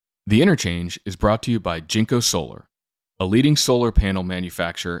The Interchange is brought to you by Jinko Solar, a leading solar panel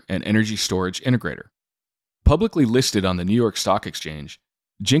manufacturer and energy storage integrator. Publicly listed on the New York Stock Exchange,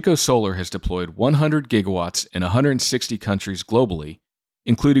 Jinko Solar has deployed 100 gigawatts in 160 countries globally,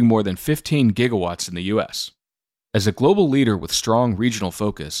 including more than 15 gigawatts in the U.S. As a global leader with strong regional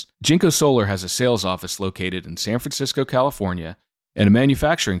focus, Jinko Solar has a sales office located in San Francisco, California, and a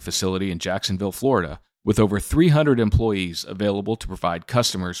manufacturing facility in Jacksonville, Florida, with over 300 employees available to provide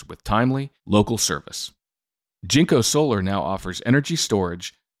customers with timely, local service. Jinko Solar now offers energy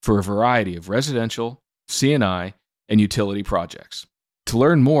storage for a variety of residential, C&I, and utility projects. To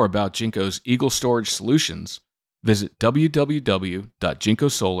learn more about Jinko's Eagle Storage Solutions, visit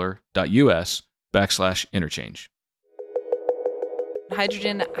www.jinkosolar.us/interchange.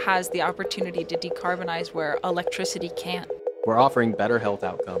 Hydrogen has the opportunity to decarbonize where electricity can't. We're offering better health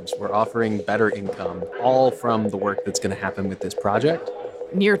outcomes. We're offering better income, all from the work that's going to happen with this project.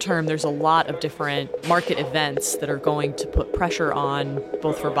 Near term, there's a lot of different market events that are going to put pressure on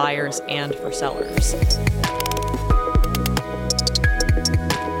both for buyers and for sellers.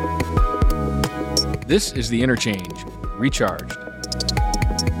 This is The Interchange, Recharged.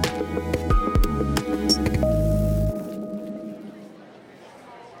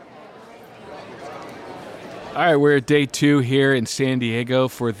 All right, we're at day 2 here in San Diego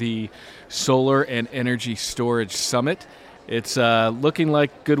for the Solar and Energy Storage Summit. It's looking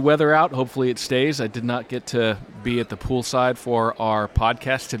like good weather out. Hopefully it stays. I did not get to be at the poolside for our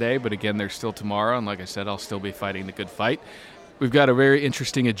podcast today, but again, there's still tomorrow. And like I said, I'll still be fighting the good fight. We've got a very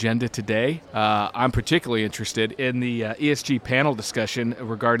interesting agenda today. I'm particularly interested in the ESG panel discussion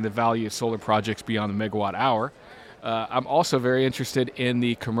regarding the value of solar projects beyond the megawatt hour. I'm also very interested in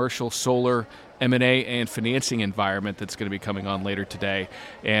the commercial solar M&A and financing environment that's going to be coming on later today.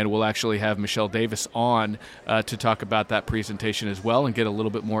 And we'll actually have Michelle Davis on to talk about that presentation as well and get a little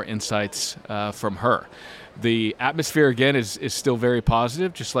bit more insights from her. The atmosphere, again, is still very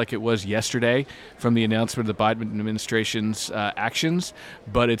positive, just like it was yesterday from the announcement of the Biden administration's actions.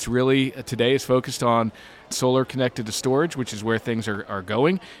 But it's really, today is focused on solar connected to storage, which is where things are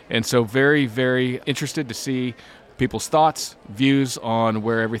going. And so very, very interested to see people's thoughts, views on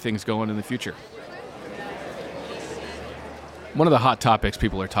where everything's going in the future. One of the hot topics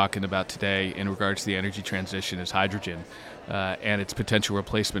people are talking about today in regards to the energy transition is hydrogen and its potential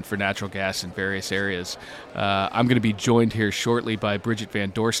replacement for natural gas in various areas. I'm going to be joined here shortly by Bridget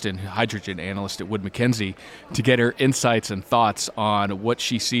Van Dorsten, hydrogen analyst at Wood Mackenzie, to get her insights and thoughts on what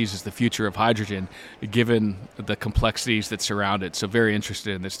she sees as the future of hydrogen, given the complexities that surround it. So very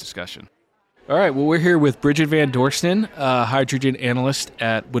interested in this discussion. All right, well, we're here with Bridget Van Dorsten, hydrogen analyst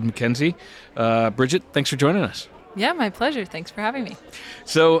at Wood Mackenzie. Bridget, thanks for joining us. Yeah, my pleasure. Thanks for having me.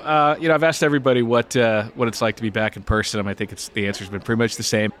 So, I've asked everybody what it's like to be back in person, and I think the answer's been pretty much the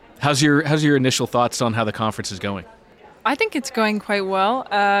same. How's your initial thoughts on how the conference is going? I think it's going quite well.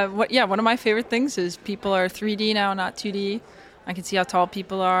 One of my favorite things is people are 3D now, not 2D. I can see how tall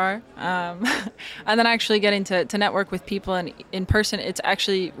people are. And then actually getting to network with people in person, it's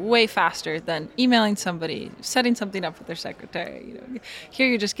actually way faster than emailing somebody, setting something up with their secretary. Here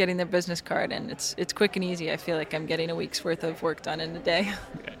you're just getting their business card, and it's quick and easy. I feel like I'm getting a week's worth of work done in a day.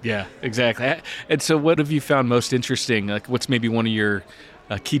 Yeah, exactly. And so what have you found most interesting? Like, what's maybe one of your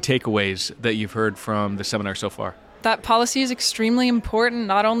key takeaways that you've heard from the seminar so far? That policy is extremely important,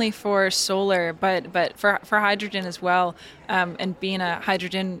 not only for solar, but for hydrogen as well. And being a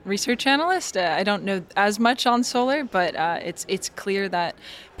hydrogen research analyst, I don't know as much on solar, but it's clear that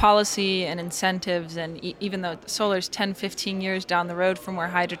policy and incentives, and even though solar's 10, 15 years down the road from where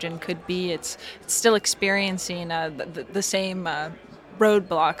hydrogen could be, it's still experiencing the same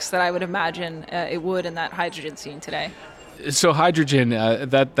roadblocks that I would imagine it would in that hydrogen scene today. So hydrogen,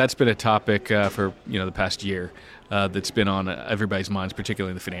 that's been a topic for the past year. That's been on everybody's minds,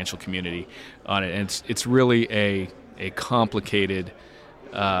 particularly in the financial community, on it. And it's really a complicated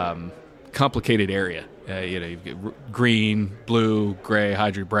area. You've got green, blue, gray,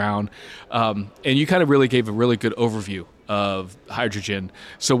 hydrogen, brown. And you kind of really gave a really good overview of hydrogen.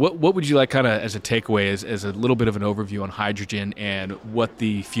 So what would you like kind of as a takeaway, as a little bit of an overview on hydrogen and what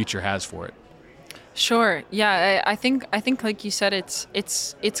the future has for it? Sure. Yeah, I think like you said, it's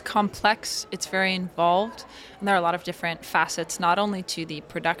complex. It's very involved, and there are a lot of different facets, not only to the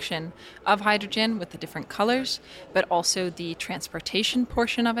production of hydrogen with the different colors, but also the transportation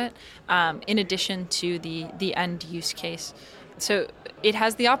portion of it, in addition to the end use case. So it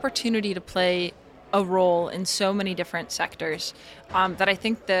has the opportunity to play a role in so many different sectors that I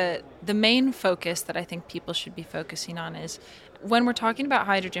think the main focus that I think people should be focusing on is when we're talking about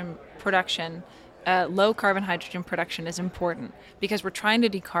hydrogen production. low carbon hydrogen production is important because we're trying to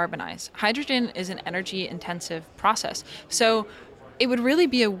decarbonize. Hydrogen is an energy intensive process. So it would really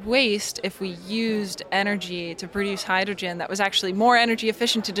be a waste if we used energy to produce hydrogen that was actually more energy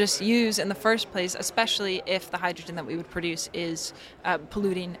efficient to just use in the first place, especially if the hydrogen that we would produce is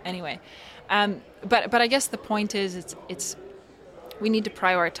polluting anyway. But I guess the point is it's we need to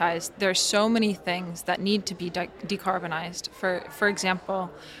prioritize. There are so many things that need to be decarbonized. For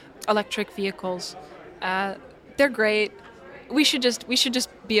example, electric vehicles. They're great. We should just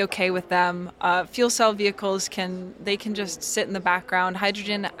be okay with them. Fuel cell vehicles can just sit in the background.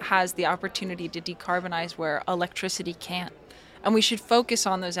 Hydrogen has the opportunity to decarbonize where electricity can't. And we should focus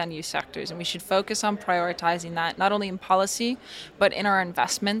on those end use sectors, and we should focus on prioritizing that, not only in policy, but in our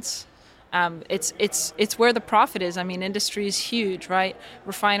investments. It's where the profit is. I mean, industry is huge, right?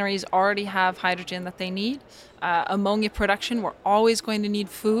 Refineries already have hydrogen that they need. Ammonia production, we're always going to need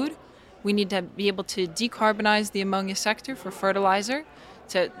food. We need to be able to decarbonize the ammonia sector for fertilizer,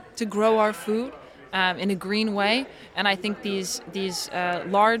 to grow our food in a green way. And I think these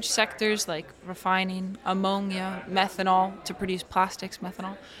large sectors like refining, ammonia, methanol to produce plastics,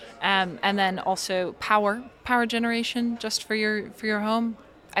 methanol, and then also power generation just for your home.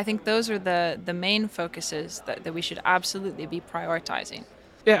 I think those are the main focuses that we should absolutely be prioritizing.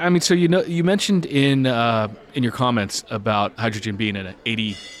 Yeah, I mean, so you mentioned in your comments about hydrogen being an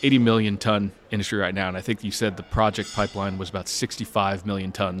 80 million ton industry right now, and I think you said the project pipeline was about 65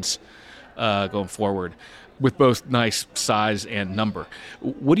 million tons going forward, with both nice size and number.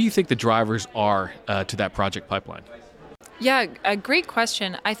 What do you think the drivers are to that project pipeline? Yeah, a great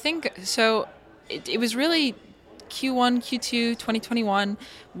question. I think so. It was really Q1, Q2, 2021,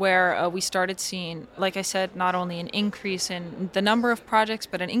 where we started seeing, like I said, not only an increase in the number of projects,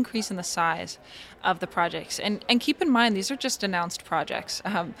 but an increase in the size of the projects. And keep in mind, these are just announced projects.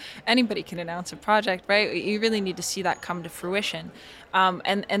 Anybody can announce a project, right? You really need to see that come to fruition.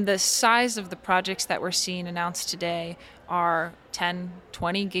 And the size of the projects that we're seeing announced today are 10,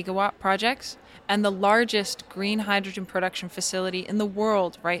 20 gigawatt projects. And the largest green hydrogen production facility in the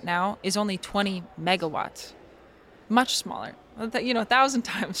world right now is only 20 megawatts. Much smaller, 1,000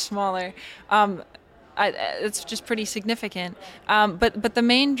 times smaller. It's just pretty significant. But the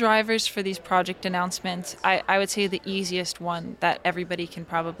main drivers for these project announcements, I would say the easiest one that everybody can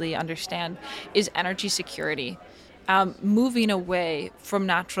probably understand is energy security. Moving away from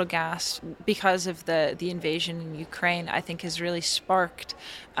natural gas because of the invasion in Ukraine, I think has really sparked,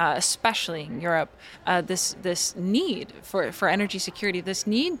 especially in Europe, this need for energy security, this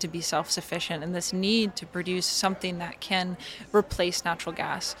need to be self-sufficient, and this need to produce something that can replace natural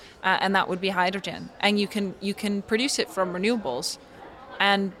gas, and that would be hydrogen. And you can produce it from renewables.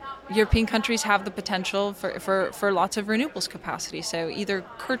 And European countries have the potential for lots of renewables capacity. So either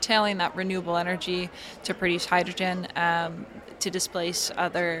curtailing that renewable energy to produce hydrogen to displace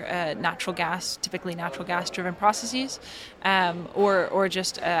other natural gas, typically natural gas-driven processes, or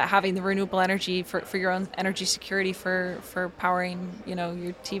just having the renewable energy for your own energy security for powering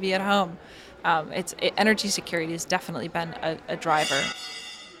your TV at home. Energy security has definitely been a driver.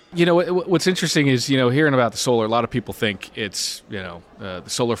 What's interesting is, hearing about the solar, a lot of people think it's, the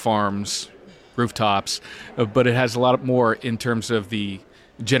solar farms, rooftops, but it has a lot more in terms of the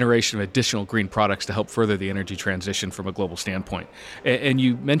generation of additional green products to help further the energy transition from a global standpoint. And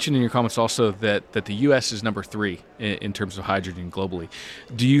you mentioned in your comments also that the U.S. is number 3 in terms of hydrogen globally.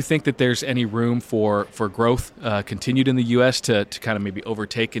 Do you think that there's any room for growth continued in the U.S. to kind of maybe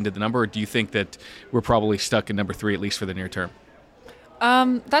overtake into the number, or do you think that we're probably stuck in number 3, at least for the near term?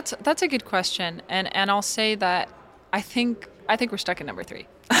 That's a good question, and I'll say that I think we're stuck in number 3,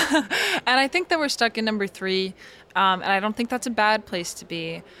 and I think that we're stuck in number 3, and I don't think that's a bad place to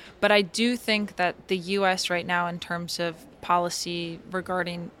be, but I do think that the U.S. right now, in terms of policy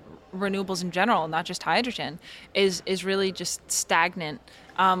regarding renewables in general, not just hydrogen, is really just stagnant.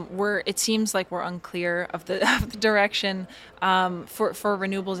 It seems like we're unclear of the direction for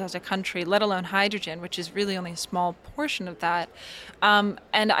renewables as a country, let alone hydrogen, which is really only a small portion of that. And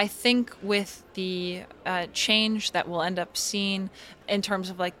I think with the change that we'll end up seeing in terms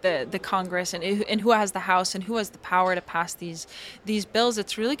of like the Congress and who has the House and who has the power to pass these bills,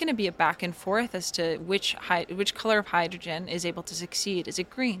 it's really going to be a back and forth as to which color of hydrogen is able to succeed. Is it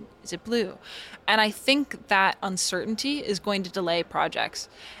green? Is it blue? And I think that uncertainty is going to delay projects.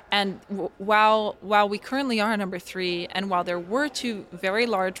 And while we currently are number 3, and while there were 2 very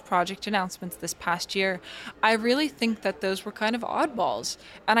large project announcements this past year, I really think that those were kind of oddballs.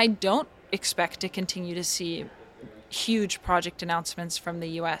 And I don't expect to continue to see huge project announcements from the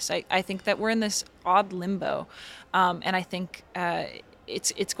U.S. I think that we're in this odd limbo, and I think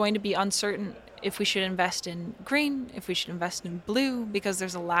it's going to be uncertain if we should invest in green, if we should invest in blue, because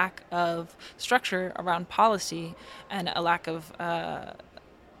there's a lack of structure around policy and a lack of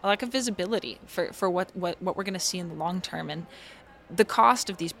visibility for what we're going to see in the long term. And the cost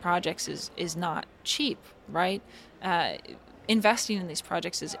of these projects is not cheap, right? Investing in these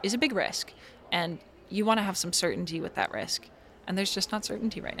projects is a big risk, and you want to have some certainty with that risk. And there's just not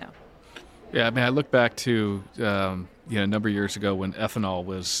certainty right now. Yeah, I mean, I look back to a number of years ago when ethanol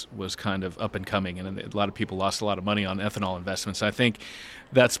was kind of up and coming, and a lot of people lost a lot of money on ethanol investments. I think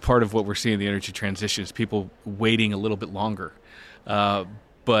that's part of what we're seeing in the energy transition is people waiting a little bit longer.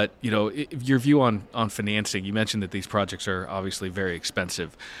 But your view on financing, you mentioned that these projects are obviously very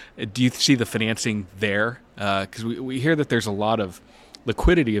expensive. Do you see the financing there? Because we hear that there's a lot of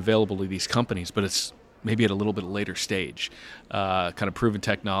liquidity available to these companies, but it's maybe at a little bit later stage, kind of proven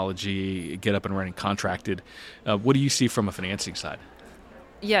technology, get up and running, contracted. What do you see from a financing side?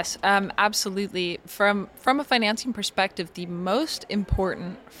 Yes, absolutely. From a financing perspective, the most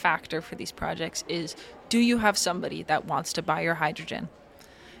important factor for these projects is, do you have somebody that wants to buy your hydrogen?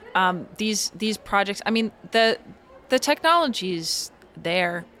 These projects, I mean, the technology's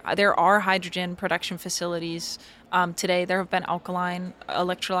there. There are hydrogen production facilities. Today, there have been alkaline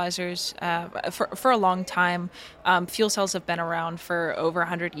electrolyzers for a long time. Fuel cells have been around for over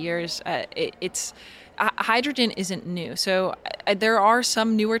 100 years. Hydrogen isn't new. So there are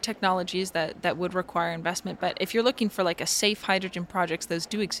some newer technologies that would require investment. But if you're looking for like a safe hydrogen projects, those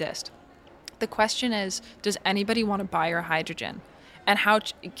do exist. The question is, does anybody want to buy your hydrogen? And how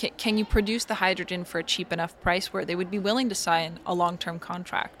can you produce the hydrogen for a cheap enough price where they would be willing to sign a long-term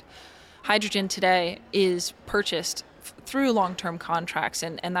contract? Hydrogen today is purchased through long-term contracts,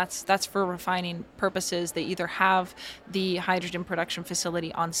 and that's for refining purposes. They either have the hydrogen production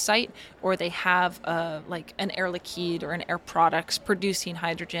facility on site, or they have like an Air Liquide or an Air Products producing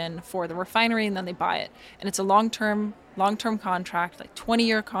hydrogen for the refinery, and then they buy it. And it's a long-term contract, like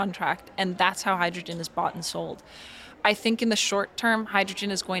 20-year contract, and that's how hydrogen is bought and sold. I think in the short term, hydrogen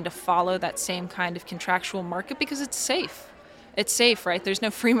is going to follow that same kind of contractual market because it's safe. It's safe, right? There's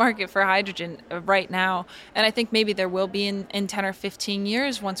no free market for hydrogen right now. And I think maybe there will be in 10 or 15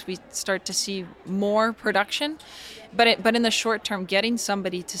 years once we start to see more production. But in the short term, getting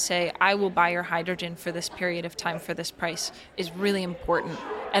somebody to say, I will buy your hydrogen for this period of time for this price is really important.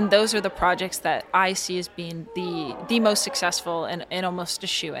 And those are the projects that I see as being the most successful and almost a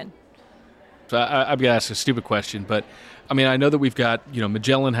shoo-in. So I'm going to ask a stupid question, but I mean, I know that we've got,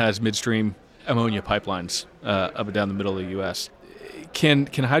 Magellan has midstream ammonia pipelines up and down the middle of the U.S. Can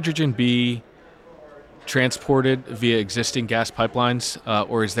hydrogen be transported via existing gas pipelines,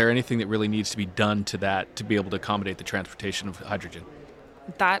 or is there anything that really needs to be done to that to be able to accommodate the transportation of hydrogen?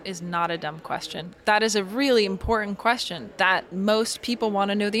 That is not a dumb question. That is a really important question that most people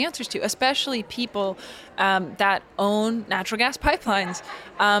want to know the answers to, especially people that own natural gas pipelines.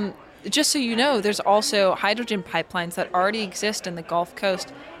 Just so you know, there's also hydrogen pipelines that already exist in the Gulf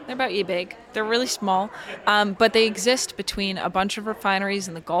Coast. They're about big. They're really small, but they exist between a bunch of refineries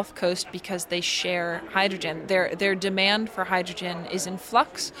in the Gulf Coast because they share hydrogen. Their demand for hydrogen is in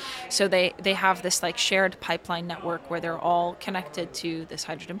flux, so they have this like shared pipeline network where they're all connected to this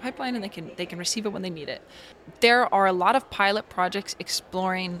hydrogen pipeline, and they can receive it when they need it. There are a lot of pilot projects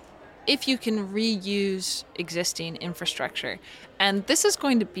exploring if you can reuse existing infrastructure. And this is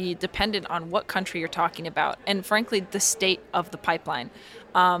going to be dependent on what country you're talking about and, frankly, the state of the pipeline.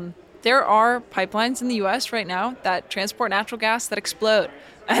 There are pipelines in the U.S. right now that transport natural gas that explode.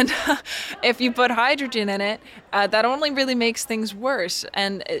 And if you put hydrogen in it, that only really makes things worse.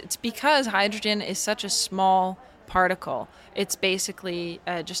 And it's because hydrogen is such a small particle. It's basically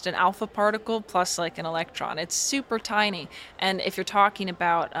just an alpha particle plus like an electron. It's super tiny. And if you're talking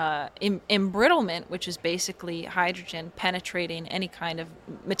about embrittlement, which is basically hydrogen penetrating any kind of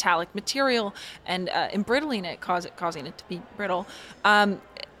metallic material and embrittling it, causing it to be brittle,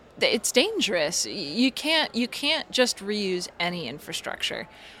 it's dangerous. You can't just reuse any infrastructure.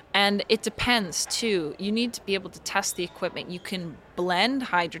 And it depends, too. You need to be able to test the equipment. You can blend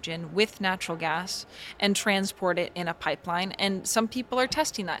hydrogen with natural gas and transport it in a pipeline. And some people are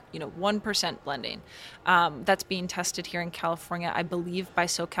testing that, 1% blending. That's being tested here in California, I believe, by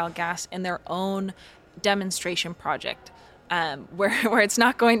SoCalGas in their own demonstration project, where it's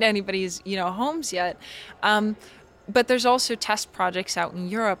not going to anybody's, homes yet. But there's also test projects out in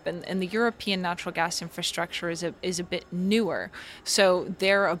Europe, and the European natural gas infrastructure is a bit newer. So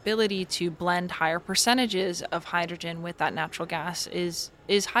their ability to blend higher percentages of hydrogen with that natural gas is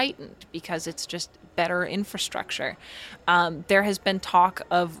is heightened because it's just better infrastructure. There has been talk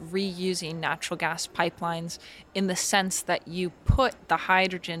of reusing natural gas pipelines in the sense that you put the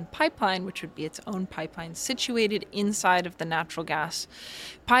hydrogen pipeline, which would be its own pipeline, situated inside of the natural gas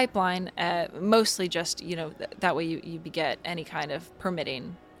pipeline, mostly just, that way you get any kind of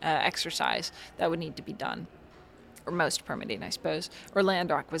permitting exercise that would need to be done, or most permitting, I suppose, or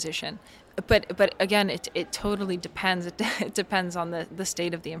land acquisition. But again, it totally depends. It depends on the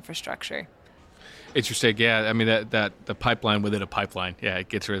state of the infrastructure. Interesting. Yeah, I mean that the pipeline within a pipeline. Yeah, it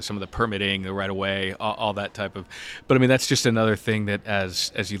gets rid of some of the permitting, the right of way, all that type of. But I mean that's just another thing that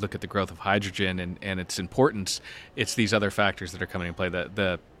as you look at the growth of hydrogen and its importance, it's these other factors that are coming into play.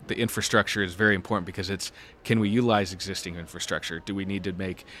 The infrastructure is very important because it's, can we utilize existing infrastructure? Do we need to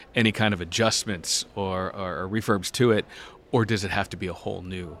make any kind of adjustments or refurbs to it, or does it have to be a whole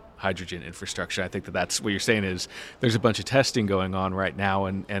new hydrogen infrastructure? I think that's what you're saying is there's a bunch of testing going on right now,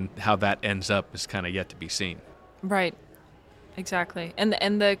 and how that ends up is kind of yet to be seen. Right. Exactly. And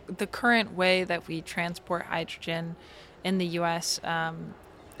the current way that we transport hydrogen in the U.S.,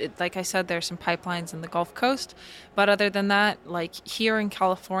 like I said, there's some pipelines in the Gulf Coast, but other than that, like here in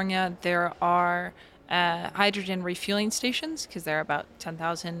California, there are hydrogen refueling stations because there are about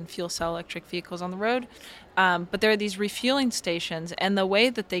 10,000 fuel cell electric vehicles on the road. But there are these refueling stations, and the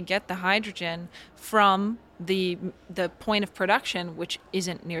way that they get the hydrogen from the point of production, which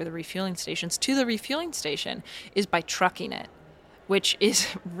isn't near the refueling stations, to the refueling station is by trucking it, which is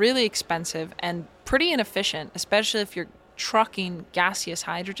really expensive and pretty inefficient, especially if you're trucking gaseous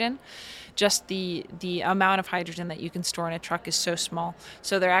hydrogen. Just the amount of hydrogen that you can store in a truck is so small.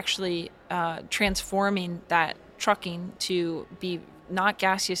 So they're actually transforming that trucking to be not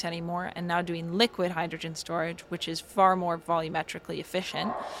gaseous anymore and now doing liquid hydrogen storage, which is far more volumetrically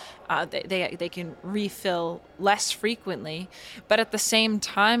efficient. They can refill less frequently, but at the same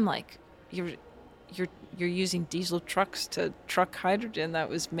time, like you're using diesel trucks to truck hydrogen that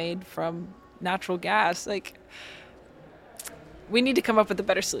was made from natural gas. Like, we need to come up with a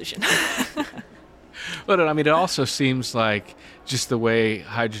better solution. But I mean, it also seems like just the way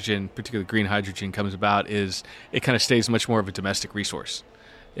hydrogen, particularly green hydrogen, comes about is it kind of stays much more of a domestic resource.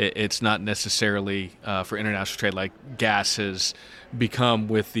 It's not necessarily for international trade like gas has become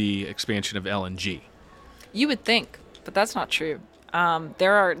with the expansion of LNG. You would think, but that's not true.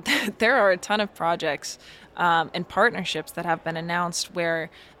 There are a ton of projects and partnerships that have been announced where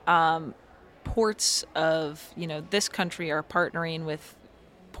ports of this country are partnering with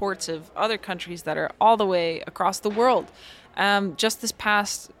ports of other countries that are all the way across the world. Just this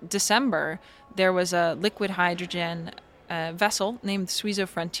past December, there was a liquid hydrogen vessel named Suizo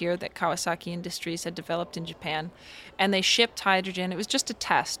Frontier that Kawasaki Industries had developed in Japan, and they shipped hydrogen. It was just a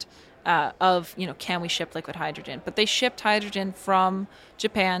test of can we ship liquid hydrogen? But they shipped hydrogen from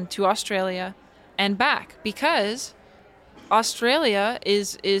Japan to Australia and back because Australia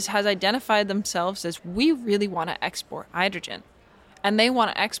has identified themselves as, we really want to export hydrogen, and they want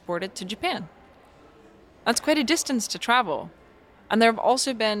to export it to Japan. That's quite a distance to travel. And there have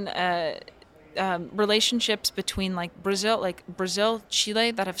also been relationships between Brazil,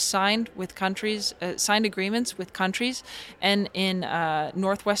 Chile, that have signed agreements with countries and in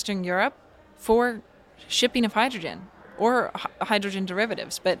northwestern Europe for shipping of hydrogen or hydrogen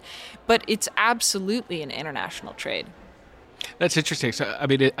derivatives. But it's absolutely an international trade. That's interesting. So, I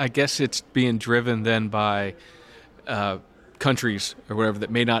mean, I guess it's being driven then by countries or whatever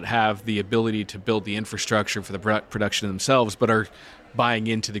that may not have the ability to build the infrastructure for the production themselves, but are buying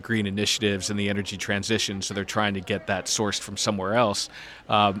into the green initiatives and the energy transition. So they're trying to get that sourced from somewhere else.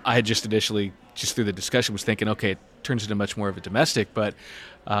 I had just initially, just through the discussion, was thinking, okay, it turns into much more of a domestic, but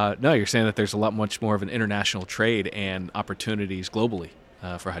no, you're saying that there's a lot much more of an international trade and opportunities globally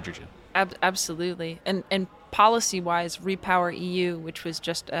for hydrogen. Absolutely. And policy-wise, Repower EU, which was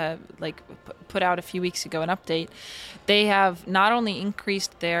just put out a few weeks ago, an update, they have not only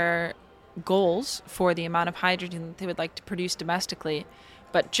increased their goals for the amount of hydrogen that they would like to produce domestically,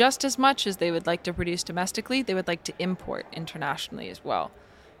 but just as much as they would like to produce domestically, they would like to import internationally as well.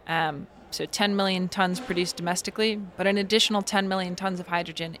 So 10 million tons produced domestically, but an additional 10 million tons of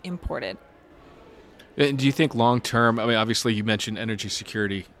hydrogen imported. And do you think long-term, I mean, obviously you mentioned energy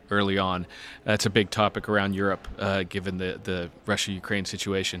security early on. That's a big topic around Europe, given the Russia-Ukraine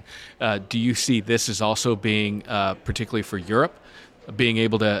situation. Do you see this as also being, particularly for Europe, being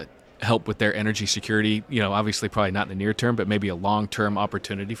able to help with their energy security? Obviously probably not in the near term, but maybe a long-term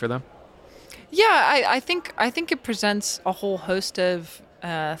opportunity for them? Yeah, I think it presents a whole host of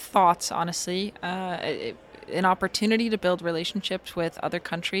thoughts, honestly. an opportunity to build relationships with other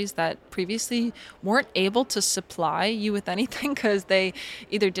countries that previously weren't able to supply you with anything because they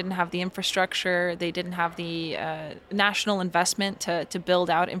either didn't have the infrastructure, they didn't have the national investment to build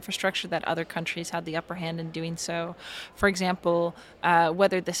out infrastructure that other countries had the upper hand in doing so. For example,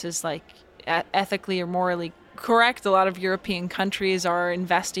 whether this is like ethically or morally correct, a lot of European countries are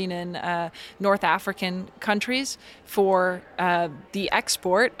investing in North African countries for the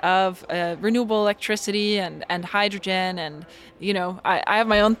export of renewable electricity and hydrogen, and I have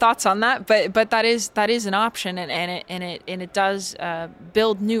my own thoughts on that, but that is an option, and it does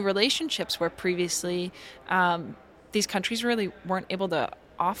build new relationships where previously these countries really weren't able to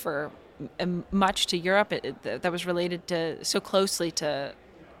offer much to Europe that was related to so closely to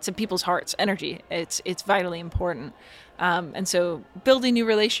people's hearts. Energy, it's vitally important, and so building new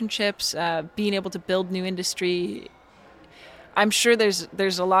relationships, being able to build new industry. I'm sure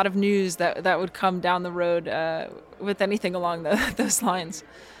there's a lot of news that would come down the road with anything along those lines.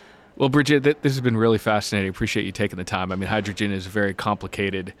 Well, Bridget, this has been really fascinating. Appreciate you taking the time. I mean, hydrogen is a very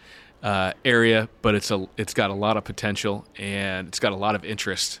complicated area, but it's got a lot of potential, and it's got a lot of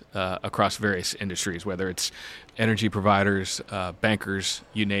interest across various industries, whether it's energy providers, bankers,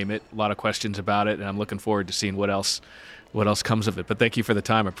 you name it. A lot of questions about it, and I'm looking forward to seeing what else comes of it. But thank you for the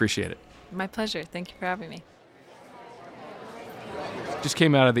time. I appreciate it. My pleasure. Thank you for having me. Just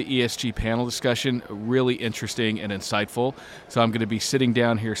came out of the ESG panel discussion, really interesting and insightful. So I'm going to be sitting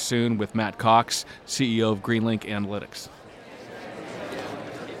down here soon with Matt Cox, CEO of GreenLink Analytics.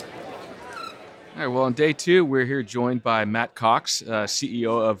 All right, well, on day 2, we're here joined by Matt Cox,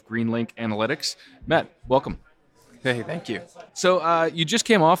 CEO of GreenLink Analytics. Matt, welcome. Hey, thank you. So you just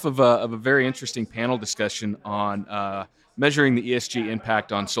came off of a very interesting panel discussion on measuring the ESG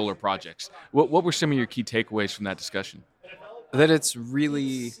impact on solar projects. What were some of your key takeaways from that discussion? That it's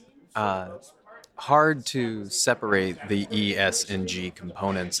really hard to separate the E, S, and G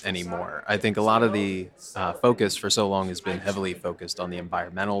components anymore. I think a lot of the focus for so long has been heavily focused on the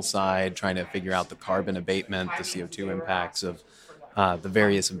environmental side, trying to figure out the carbon abatement, the CO2 impacts of the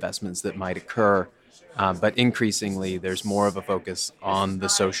various investments that might occur. But increasingly, there's more of a focus on the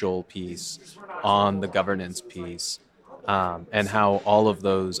social piece, on the governance piece, and how all of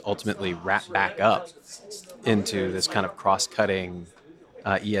those ultimately wrap back up into this kind of cross-cutting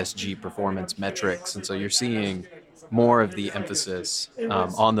ESG performance metrics. And so you're seeing more of the emphasis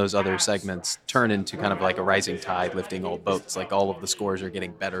on those other segments turn into kind of like a rising tide lifting all boats. Like all of the scores are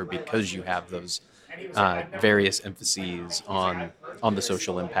getting better because you have those various emphases on the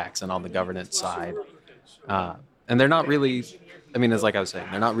social impacts and on the governance side. And they're not really, as like I was saying,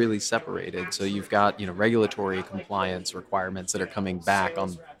 they're not really separated. So you've got, regulatory compliance requirements that are coming back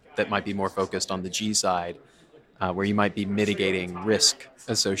on that might be more focused on the G side, where you might be mitigating risk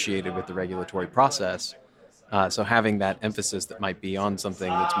associated with the regulatory process. So having that emphasis that might be on something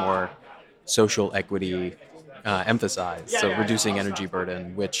that's more social equity emphasized, so reducing energy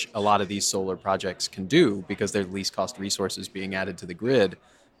burden, which a lot of these solar projects can do because they're least cost resources being added to the grid.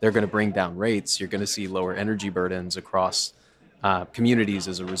 They're going to bring down rates. You're going to see lower energy burdens across communities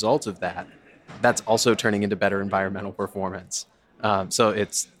as a result of that. That's also turning into better environmental performance. So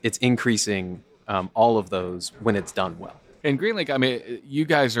it's increasing all of those when it's done well. And GreenLink, you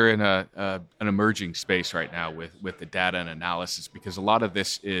guys are in an emerging space right now with the data and analysis, because a lot of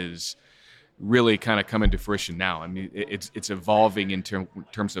this is really kind of coming to fruition now. It's evolving in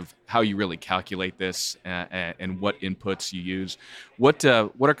terms of how you really calculate this and what inputs you use. What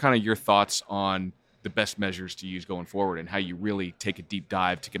are kind of your thoughts on the best measures to use going forward and how you really take a deep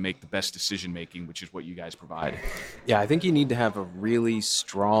dive to make the best decision making, which is what you guys provide? Yeah, I think you need to have a really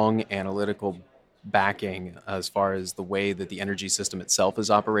strong analytical backing as far as the way that the energy system itself is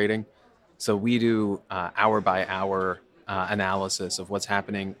operating. So we do hour by hour analysis of what's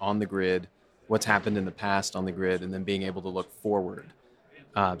happening on the grid, what's happened in the past on the grid, and then being able to look forward.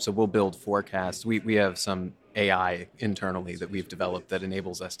 So we'll build forecasts. We have some AI internally that we've developed that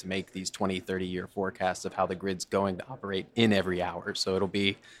enables us to make these 20, 30-year forecasts of how the grid's going to operate in every hour. So it'll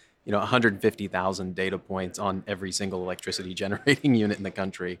be 150,000 data points on every single electricity generating unit in the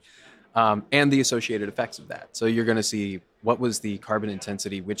country, and the associated effects of that. So you're going to see what was the carbon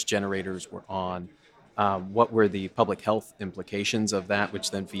intensity, which generators were on, what were the public health implications of that,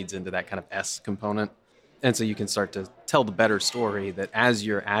 which then feeds into that kind of S component. And so you can start to tell the better story that as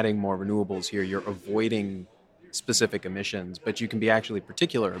you're adding more renewables here, you're avoiding specific emissions, but you can be actually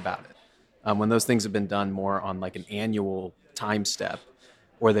particular about it. When those things have been done more on like an annual time step,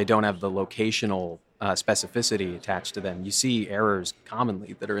 or they don't have the locational specificity attached to them, you see errors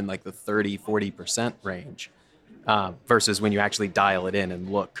commonly that are in like the 30, 40% range, versus when you actually dial it in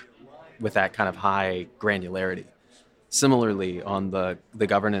and look with that kind of high granularity. Similarly, on the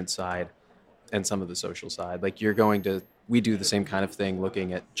governance side and some of the social side, like we do the same kind of thing,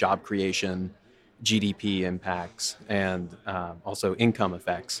 looking at job creation, GDP impacts, and also income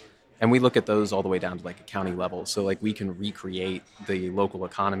effects. And we look at those all the way down to like a county level. So like we can recreate the local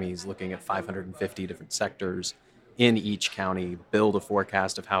economies, looking at 550 different sectors in each county, build a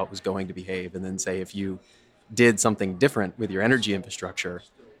forecast of how it was going to behave, and then say if you did something different with your energy infrastructure,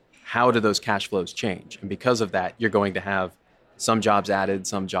 how do those cash flows change? And because of that, you're going to have some jobs added,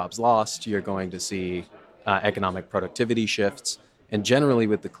 some jobs lost. You're going to see economic productivity shifts. And generally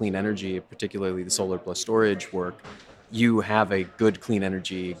with the clean energy, particularly the solar plus storage work, you have a good clean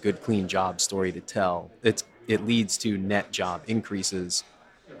energy, good clean job story to tell. It leads to net job increases.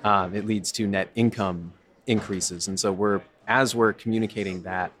 It leads to net income increases. And so as we're communicating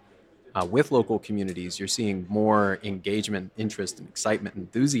that with local communities, you're seeing more engagement, interest, and excitement,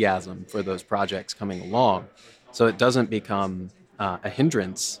 enthusiasm for those projects coming along. So it doesn't become a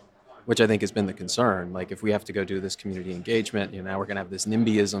hindrance, which I think has been the concern. Like if we have to go do this community engagement, now we're going to have this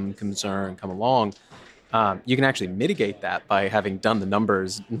NIMBYism concern come along. You can actually mitigate that by having done the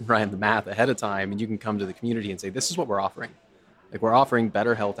numbers, ran the math ahead of time, and you can come to the community and say, this is what we're offering. Like we're offering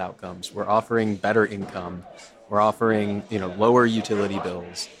better health outcomes. We're offering better income. We're offering, lower utility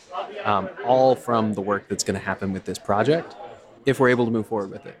bills, all from the work that's going to happen with this project if we're able to move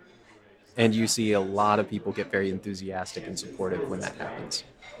forward with it. And you see a lot of people get very enthusiastic and supportive when that happens.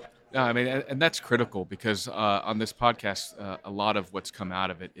 No, I mean, and that's critical because on this podcast, a lot of what's come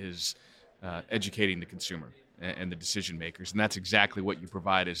out of it is educating the consumer and the decision makers. And that's exactly what you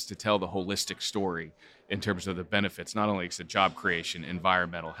provide, is to tell the holistic story in terms of the benefits, not only the job creation,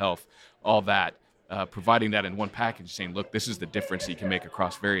 environmental, health, all that, providing that in one package, saying, look, this is the difference that you can make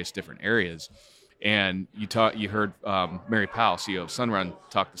across various different areas. And you heard Mary Powell, CEO of Sunrun,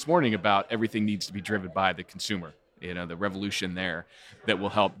 talk this morning about everything needs to be driven by the consumer, the revolution there that will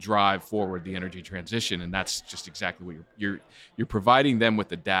help drive forward the energy transition. And that's just exactly what you're providing them with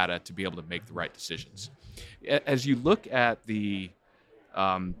the data to be able to make the right decisions. As you look at the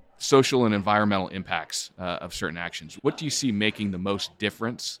social and environmental impacts of certain actions, what do you see making the most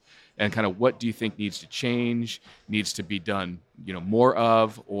difference? And kind of what do you think needs to change, needs to be done, more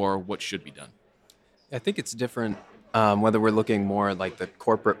of, or what should be done? I think it's different whether we're looking more like the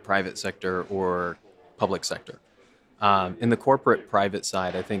corporate private sector or public sector. In the corporate private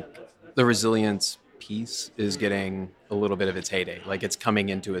side, I think the resilience piece is getting a little bit of its heyday. Like it's coming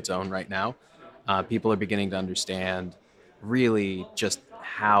into its own right now. People are beginning to understand really just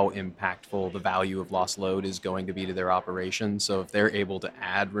how impactful the value of lost load is going to be to their operation. So if they're able to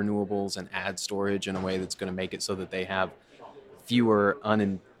add renewables and add storage in a way that's going to make it so that they have fewer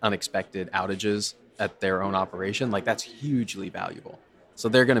unexpected outages at their own operation, like that's hugely valuable. So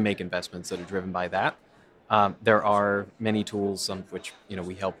they're going to make investments that are driven by that. There are many tools, some of which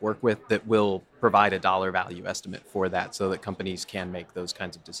we help work with, that will provide a dollar value estimate for that so that companies can make those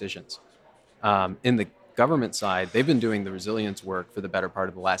kinds of decisions. In the government side, they've been doing the resilience work for the better part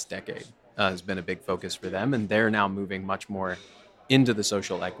of the last decade. Has been a big focus for them, and they're now moving much more into the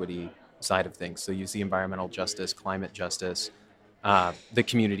social equity side of things. So you see environmental justice, climate justice, the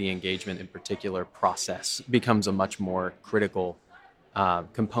community engagement in particular process becomes a much more critical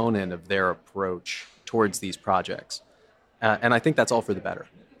component of their approach towards these projects. And I think that's all for the better.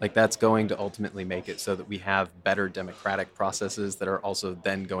 Like that's going to ultimately make it so that we have better democratic processes that are also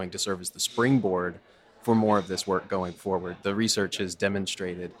then going to serve as the springboard for more of this work going forward. The research has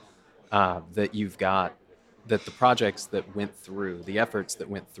demonstrated that the projects that went through, the efforts that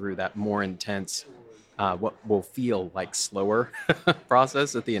went through that more intense, what will feel like slower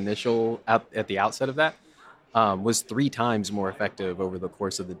process at the outset of that, was 3 times more effective over the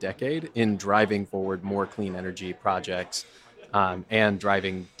course of the decade in driving forward more clean energy projects and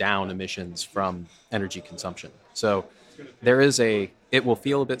driving down emissions from energy consumption. So it will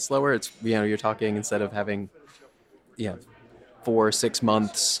feel a bit slower. It's, you're talking, instead of having 4-6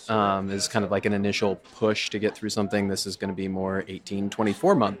 months is kind of like an initial push to get through something. This is going to be more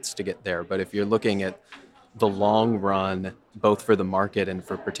 18-24 months to get there. But if you're looking at the long run, both for the market and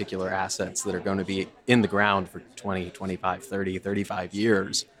for particular assets that are going to be in the ground for 20, 25, 30, 35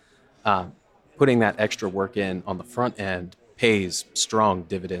 years, putting that extra work in on the front end pays strong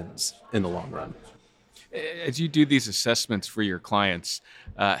dividends in the long run. As you do these assessments for your clients,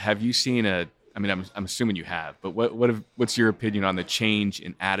 have you seen I'm assuming you have, but what's your opinion on the change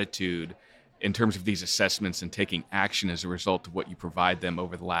in attitude in terms of these assessments and taking action as a result of what you provide them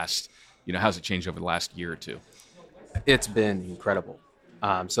over the last, how's it changed over the last year or two? It's been incredible.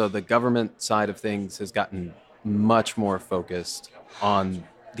 So the government side of things has gotten much more focused on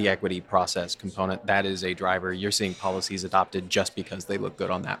the equity process component, that is a driver. You're seeing policies adopted just because they look good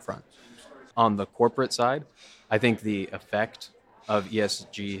on that front. On the corporate side, I think the effect of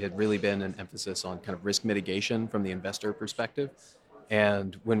ESG had really been an emphasis on kind of risk mitigation from the investor perspective.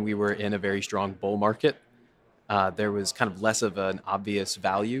 And when we were in a very strong bull market, there was kind of less of an obvious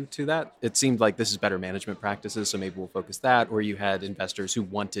value to that. It seemed like this is better management practices, so maybe we'll focus that. Or you had investors who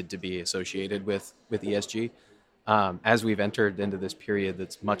wanted to be associated with ESG. As we've entered into this period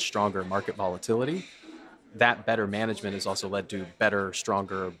that's much stronger market volatility, that better management has also led to better,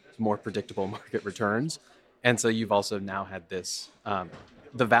 stronger, more predictable market returns. And so you've also now had this,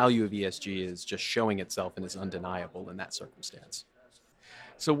 the value of ESG is just showing itself and is undeniable in that circumstance.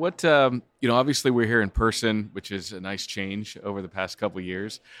 So what, obviously we're here in person, which is a nice change over the past couple of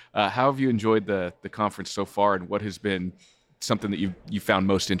years. How have you enjoyed the conference so far, and what has been something that you found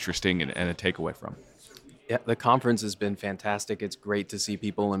most interesting and a takeaway from? Yeah, the conference has been fantastic. It's great to see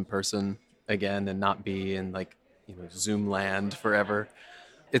people in person again and not be in Zoom land forever.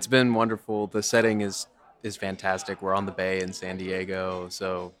 It's been wonderful. The setting is fantastic. We're on the bay in San Diego.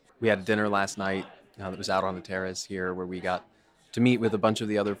 So we had dinner last night that was out on the terrace here where we got to meet with a bunch of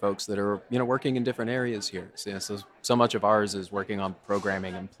the other folks that are, working in different areas here. So much of ours is working on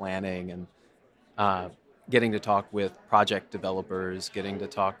programming and planning and getting to talk with project developers, getting to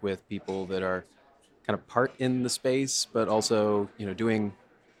talk with people that are kind of part in the space, but also, doing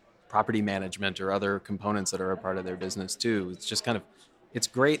property management or other components that are a part of their business too. It's just it's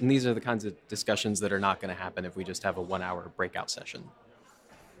great. And these are the kinds of discussions that are not going to happen if we just have a 1 hour breakout session.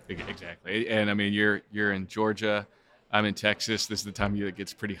 Exactly. And I mean, you're in Georgia. I'm in Texas. This is the time of year it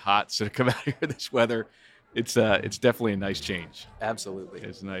gets pretty hot. So to come out here, this weather, it's definitely a nice change. Absolutely.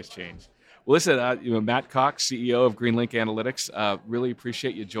 It's a nice change. Well, listen, Matt Cox, CEO of GreenLink Analytics, really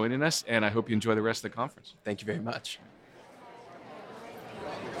appreciate you joining us, and I hope you enjoy the rest of the conference. Thank you very much.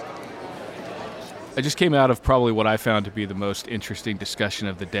 I just came out of probably what I found to be the most interesting discussion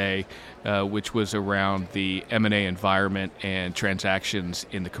of the day, which was around the M&A environment and transactions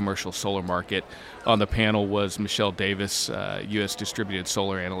in the commercial solar market. On the panel was Michelle Davis, U.S. Distributed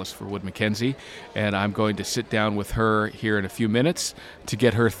Solar Analyst for Wood Mackenzie, and I'm going to sit down with her here in a few minutes to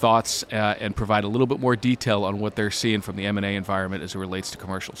get her thoughts and provide a little bit more detail on what they're seeing from the M&A environment as it relates to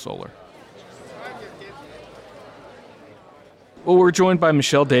commercial solar. Well, we're joined by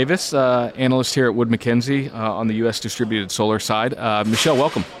Michelle Davis, analyst here at Wood Mackenzie on the U.S. Distributed Solar side. Michelle,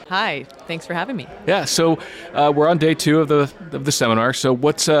 welcome. Hi, thanks for having me. Yeah, so we're on day 2 of the seminar. So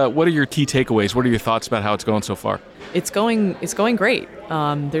what are your key takeaways? What are your thoughts about how it's going so far? It's going great.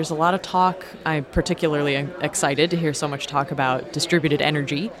 There's a lot of talk. I'm particularly excited to hear so much talk about distributed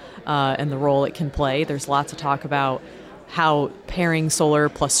energy and the role it can play. There's lots of talk about how pairing solar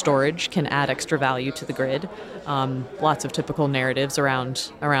plus storage can add extra value to the grid. Lots of typical narratives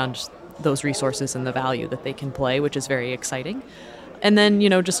around those resources and the value that they can play, which is very exciting. And then,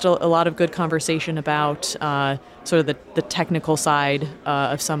 just a lot of good conversation about sort of the technical side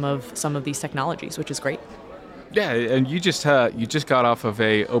of some of these technologies, which is great. Yeah, and you just got off of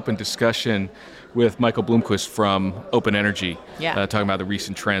a open discussion with Michael Bloomquist from Open Energy, talking about the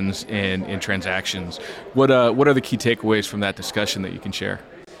recent trends in transactions. What are the key takeaways from that discussion that you can share?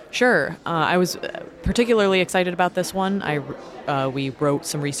 Sure. I was particularly excited about this one. We wrote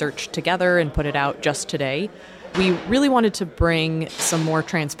some research together and put it out just today. We really wanted to bring some more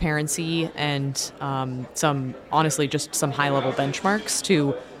transparency and some high-level benchmarks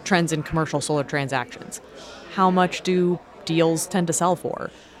to trends in commercial solar transactions. How much do deals tend to sell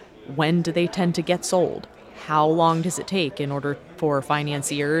for? When do they tend to get sold? How long does it take in order for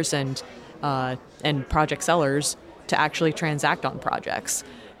financiers and project sellers to actually transact on projects?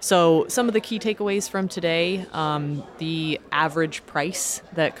 So some of the key takeaways from today, the average price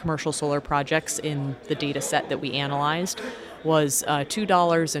that commercial solar projects in the data set that we analyzed was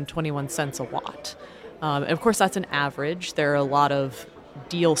 $2.21 a watt. And of course, that's an average. There are a lot of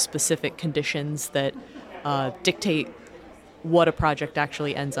deal-specific conditions that dictate what a project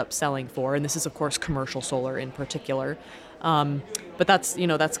actually ends up selling for. And this is, of course, commercial solar in particular. But that's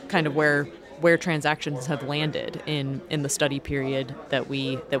kind of where transactions have landed in the study period that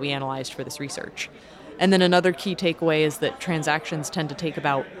we analyzed for this research. And then another key takeaway is that transactions tend to take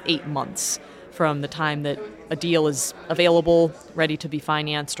about 8 months from the time that a deal is available, ready to be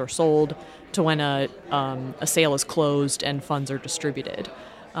financed or sold, to when a sale is closed and funds are distributed.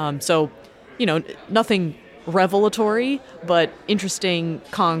 So, nothing revelatory, but interesting,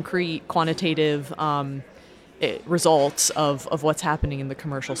 concrete, quantitative results of what's happening in the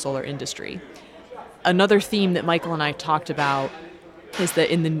commercial solar industry. Another theme that Michael and I talked about is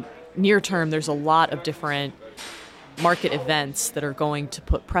that in the near term, there's a lot of different market events that are going to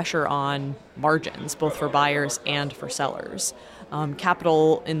put pressure on margins, both for buyers and for sellers.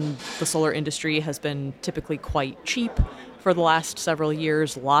 Capital in the solar industry has been typically quite cheap for the last several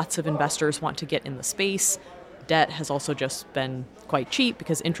years. Lots of investors want to get in the space. Debt has also just been quite cheap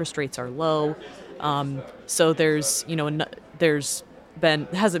because interest rates are low. So hasn't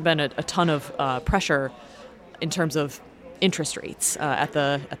been a ton of pressure in terms of interest rates at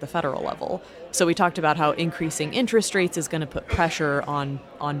the federal level. So we talked about how increasing interest rates is going to put pressure on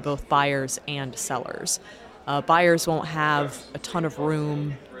both buyers and sellers. Buyers won't have a ton of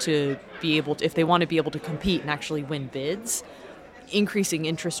room to be able to, if they want to be able to compete and actually win bids. Increasing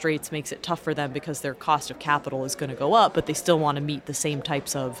interest rates makes it tough for them because their cost of capital is going to go up, but they still want to meet the same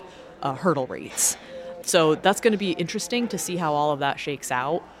types of hurdle rates. So that's going to be interesting to see how all of that shakes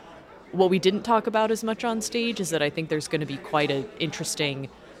out. What we didn't talk about as much on stage is that I think there's going to be quite an interesting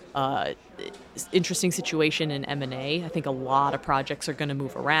situation in M&A. I think a lot of projects are going to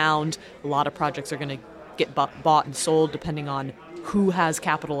move around. A lot of projects are going to get bought and sold depending on who has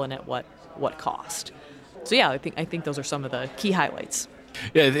capital and at what cost. So yeah, I think those are some of the key highlights.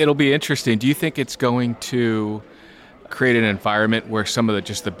 Yeah, it'll be interesting. Do you think it's going to create an environment where some of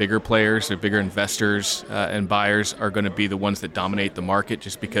the bigger players, the bigger investors and buyers are going to be the ones that dominate the market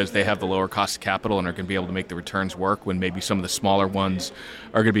just because they have the lower cost of capital and are going to be able to make the returns work, when maybe some of the smaller ones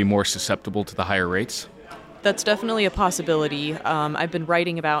are going to be more susceptible to the higher rates? That's definitely a possibility. I've been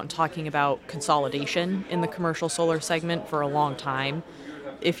writing about and talking about consolidation in the commercial solar segment for a long time.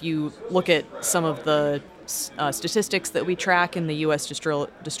 If you look at some of the statistics that we track in the U.S.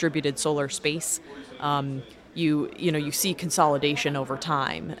 distributed solar space, you see consolidation over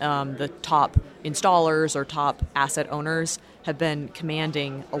time. The top installers or top asset owners have been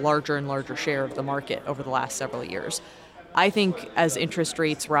commanding a larger and larger share of the market over the last several years. I think as interest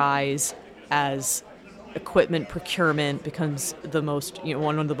rates rise, as equipment procurement becomes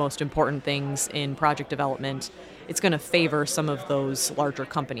one of the most important things in project development, it's going to favor some of those larger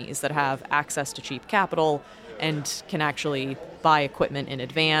companies that have access to cheap capital and can actually buy equipment in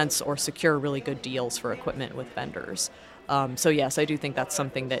advance or secure really good deals for equipment with vendors. So yes, I do think that's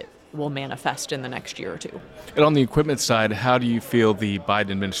something that will manifest in the next year or two. And on the equipment side, how do you feel the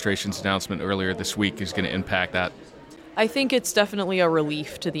Biden administration's announcement earlier this week is going to impact that? I think it's definitely a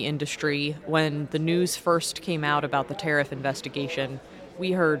relief to the industry. When the news first came out about the tariff investigation,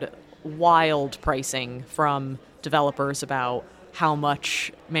 we heard wild pricing from developers about how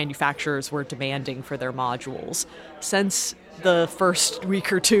much manufacturers were demanding for their modules. Since the first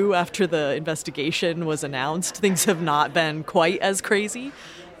week or two after the investigation was announced, things have not been quite as crazy,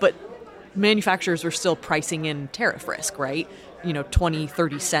 but manufacturers were still pricing in tariff risk, right? 20,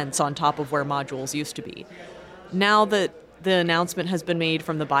 30 cents on top of where modules used to be. Now that the announcement has been made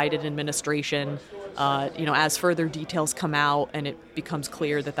from the Biden administration, as further details come out and it becomes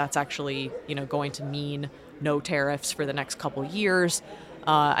clear that that's actually, going to mean no tariffs for the next couple years,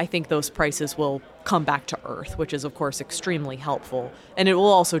 I think those prices will come back to earth, which is, of course, extremely helpful. And it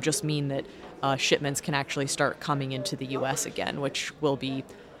will also just mean that shipments can actually start coming into the U.S. again, which will be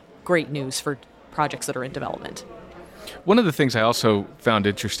great news for projects that are in development. One of the things I also found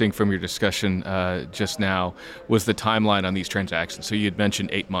interesting from your discussion just now was the timeline on these transactions. So you had mentioned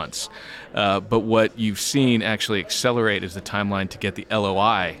 8 months, but what you've seen actually accelerate is the timeline to get the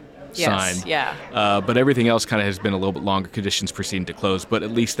LOI signed. Yeah. But everything else kind of has been a little bit longer, conditions proceeding to close, but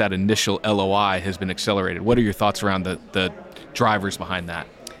at least that initial LOI has been accelerated. What are your thoughts around the drivers behind that?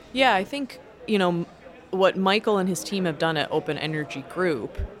 Yeah, I think, what Michael and his team have done at Open Energy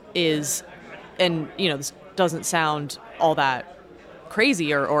Group is, and, this doesn't sound all that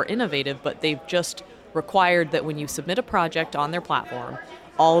crazy or innovative, but they've just required that when you submit a project on their platform,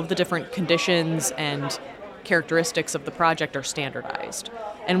 all of the different conditions and characteristics of the project are standardized.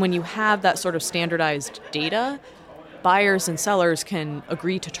 And when you have that sort of standardized data, buyers and sellers can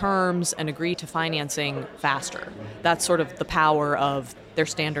agree to terms and agree to financing faster. That's sort of the power of their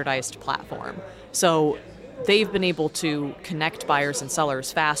standardized platform. So they've been able to connect buyers and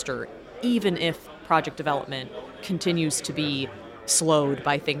sellers faster, even if project development continues to be slowed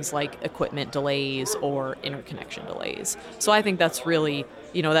by things like equipment delays or interconnection delays. So I think that's really,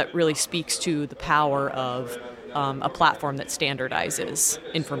 that really speaks to the power of a platform that standardizes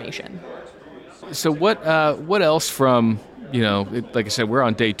information. So what else from, like I said, we're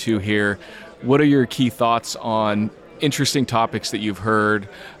on day 2 here. What are your key thoughts on interesting topics that you've heard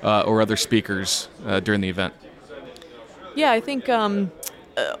or other speakers during the event? Yeah, I think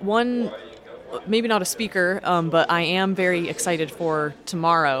one maybe not a speaker, but I am very excited for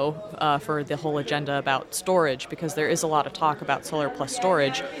tomorrow for the whole agenda about storage, because there is a lot of talk about solar plus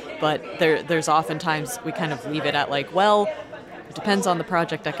storage, but there's oftentimes we kind of leave it at like, well, it depends on the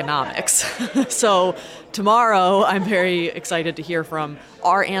project economics. So tomorrow I'm very excited to hear from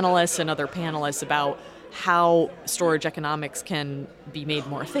our analysts and other panelists about how storage economics can be made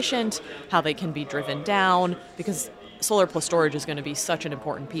more efficient, how they can be driven down, because solar plus storage is going to be such an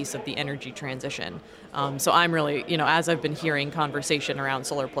important piece of the energy transition. So I'm really, as I've been hearing conversation around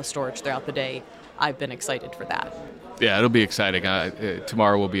solar plus storage throughout the day, I've been excited for that. Yeah, it'll be exciting.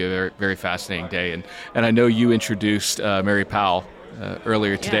 Tomorrow will be a very, very fascinating day. And I know you introduced Mary Powell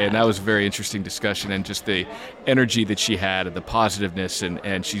earlier today, and that was a very interesting discussion, and just the energy that she had and the positiveness,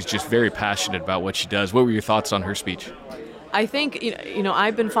 and she's just very passionate about what she does. What were your thoughts on her speech? I think,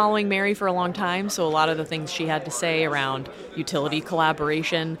 I've been following Mary for a long time, so a lot of the things she had to say around utility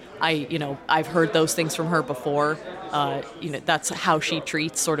collaboration, I've heard those things from her before. That's how she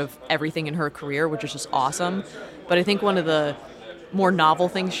treats sort of everything in her career, which is just awesome. But I think one of the more novel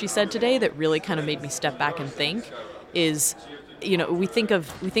things she said today that really kind of made me step back and think is, we think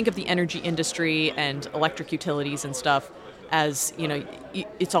of the energy industry and electric utilities and stuff as,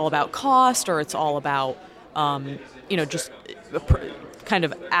 it's all about cost, or it's all about just kind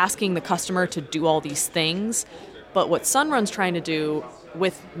of asking the customer to do all these things. But what Sunrun's trying to do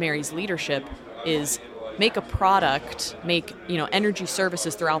with Mary's leadership is make a product, make energy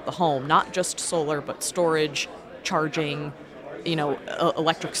services throughout the home, not just solar, but storage, charging,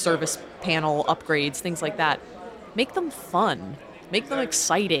 electric service panel upgrades, things like that. Make them fun, make them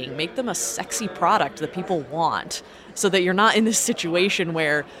exciting, make them a sexy product that people want, so that you're not in this situation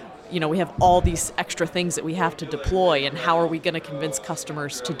where we have all these extra things that we have to deploy, and how are we going to convince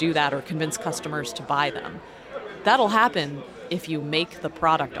customers to do that or convince customers to buy them? That'll happen if you make the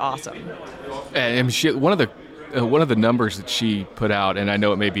product awesome. And one of the numbers that she put out, and I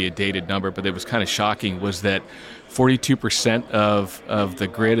know it may be a dated number, but it was kind of shocking, was that 42% of the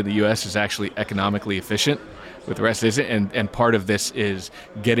grid in the U.S. is actually economically efficient, with the rest isn't, and part of this is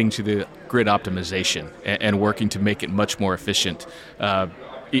getting to the grid optimization and working to make it much more efficient,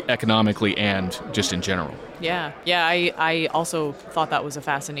 economically and just in general. Yeah. I also thought that was a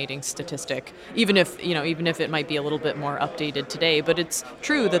fascinating statistic, even if it might be a little bit more updated today. But it's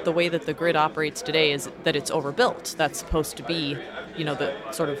true that the way that the grid operates today is that it's overbuilt. That's supposed to be, the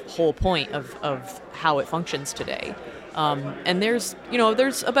sort of whole point of how it functions today. And there's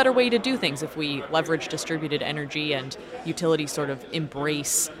a better way to do things if we leverage distributed energy, and utilities sort of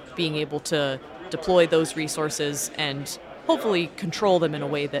embrace being able to deploy those resources and hopefully control them in a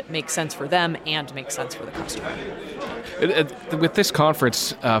way that makes sense for them and makes sense for the customer. With this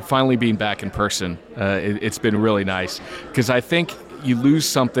conference finally being back in person, it's been really nice, because I think you lose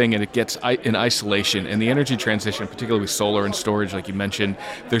something and it gets in isolation. And the energy transition, particularly with solar and storage, like you mentioned,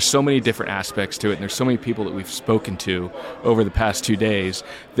 there's so many different aspects to it, and there's so many people that we've spoken to over the past 2 days,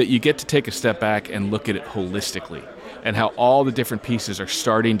 that you get to take a step back and look at it holistically, and how all the different pieces are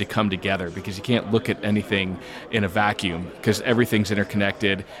starting to come together, because you can't look at anything in a vacuum, because everything's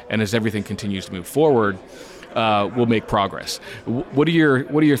interconnected, and as everything continues to move forward, we'll make progress. What are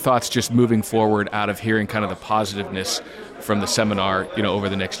your thoughts just moving forward out of hearing kind of the positiveness from the seminar, over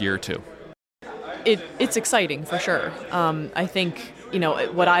the next year or two? It's exciting for sure. I think,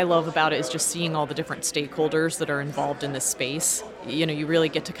 what I love about it is just seeing all the different stakeholders that are involved in this space. You really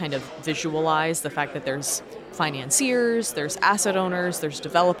get to kind of visualize the fact that there's financiers, there's asset owners, there's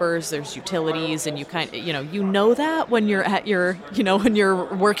developers, there's utilities, and you that when you're at when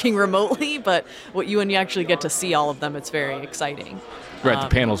you're working remotely, but when you actually get to see all of them, it's very exciting. Right, the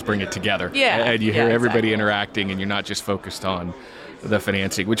panels bring it together. Yeah, and you hear everybody exactly. interacting, and you're not just focused on the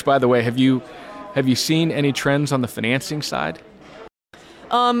financing. Which, by the way, have you seen any trends on the financing side?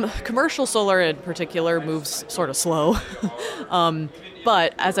 Commercial solar in particular moves sort of slow.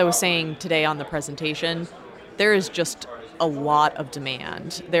 But as I was saying today on the presentation, there is just a lot of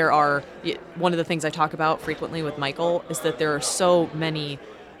demand. One of the things I talk about frequently with Michael is that there are so many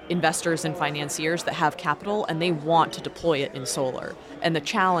investors and financiers that have capital, and they want to deploy it in solar. And the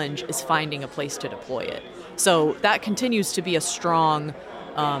challenge is finding a place to deploy it. So that continues to be a strong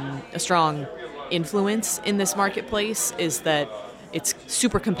influence in this marketplace, is that it's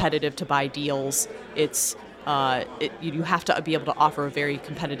super competitive to buy deals. You have to be able to offer a very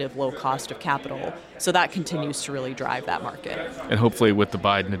competitive low cost of capital. So that continues to really drive that market. And hopefully with the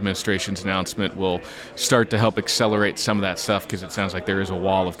Biden administration's announcement, we'll start to help accelerate some of that stuff, because it sounds like there is a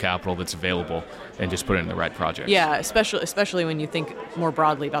wall of capital that's available, and just put it in the right projects. Yeah, especially when you think more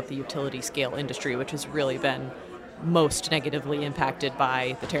broadly about the utility scale industry, which has really been most negatively impacted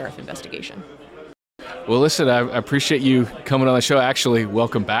by the tariff investigation. Well, listen, I appreciate you coming on the show. Actually,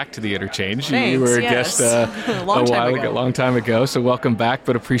 welcome back to the Interchange. Thanks, you were a yes. guest a long time ago, so welcome back,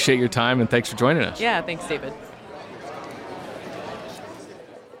 but appreciate your time and thanks for joining us. Yeah, thanks, David.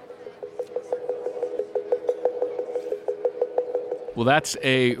 Well, that's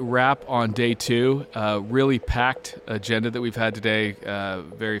a wrap on day 2. Really packed agenda that we've had today.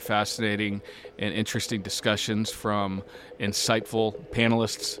 Very fascinating and interesting discussions from insightful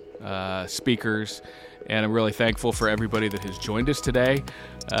panelists, speakers, and I'm really thankful for everybody that has joined us today.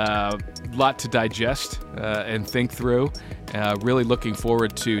 A lot to digest and think through. Really looking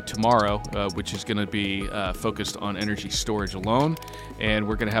forward to tomorrow, which is going to be focused on energy storage alone. And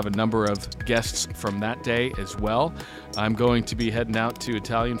we're going to have a number of guests from that day as well. I'm going to be heading out to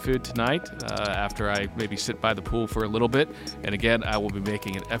Italian food tonight after I maybe sit by the pool for a little bit. And again, I will be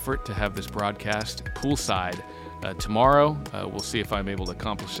making an effort to have this broadcast poolside tomorrow. We'll see if I'm able to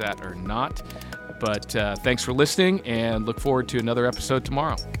accomplish that or not. But thanks for listening, and look forward to another episode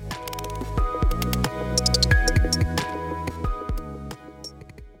tomorrow.